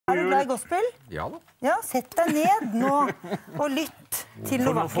glad i gospel? Ja da. Ja, sett deg ned nå og lytt til noe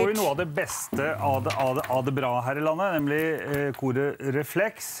For nå får vi vakkert. noe av det beste av det bra her i landet, nemlig koret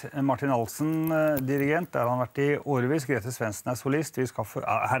Reflex. Martin Alfsen, dirigent, der har han vært i årevis. Grethe Svensen er solist.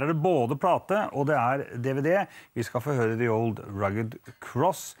 Her er det både plate og det er DVD. Vi skal få høre The Old Rugged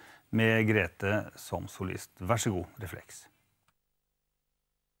Cross med Grethe som solist. Vær så god, Reflex.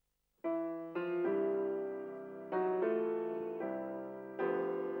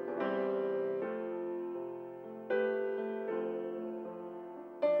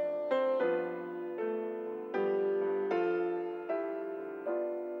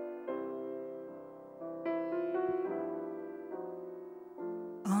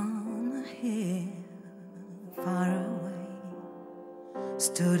 Far away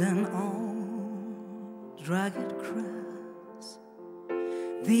stood an old rugged cross,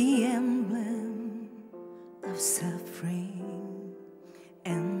 the emblem of suffering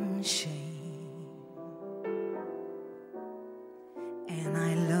and shame. And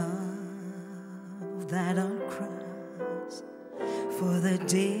I love that old cross for the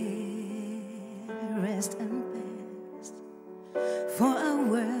dearest and best, for a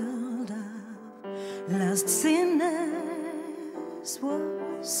world of lost sinners was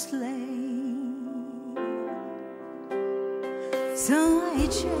slain. So I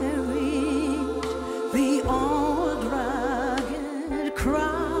cherish the old rugged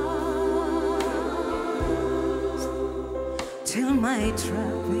cross till my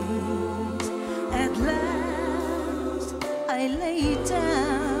troubles at last I lay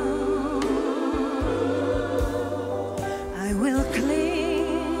down. I will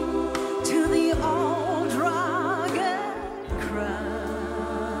cling to the old rugged cross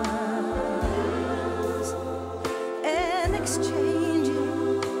and exchange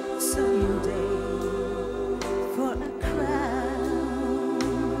it someday for a crown.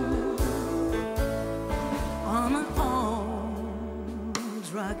 On an old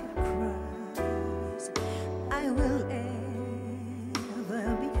rugged cross I will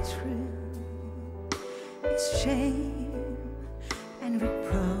ever be true. Its shame and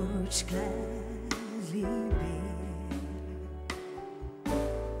reproach gladly bear.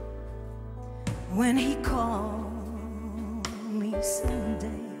 When he called me someday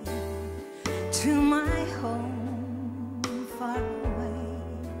to my home far away,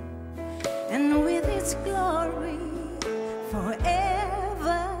 and with its glory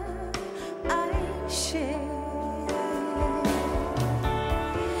forever I share.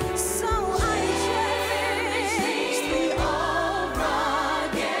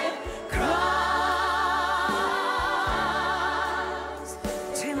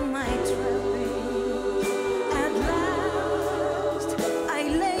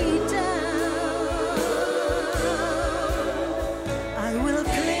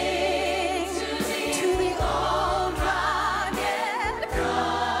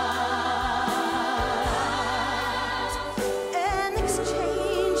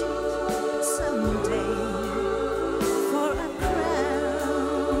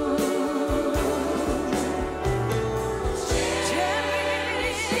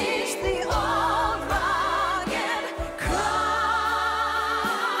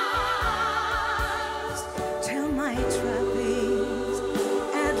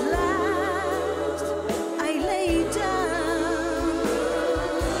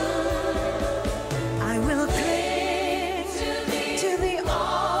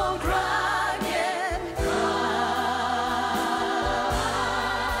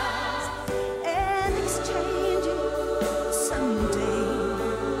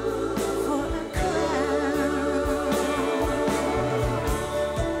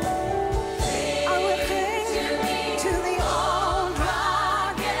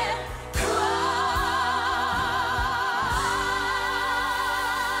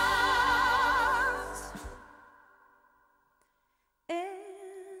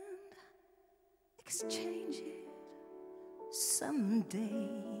 Exchange it someday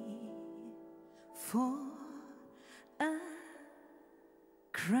for a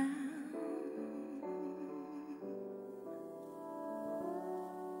crown.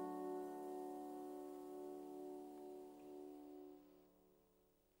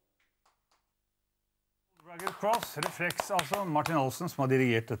 Rugged Cross, Reflex, altså Martin Alfsen, som har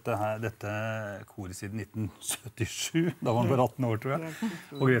dirigert dette koret siden 1977, da var han bare 18 år, tror jeg,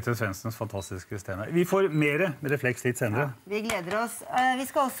 og Grethe Svensens fantastiske stemme. Vi får mer med Reflex litt senere. Vi gleder oss. Vi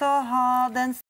skal også ha den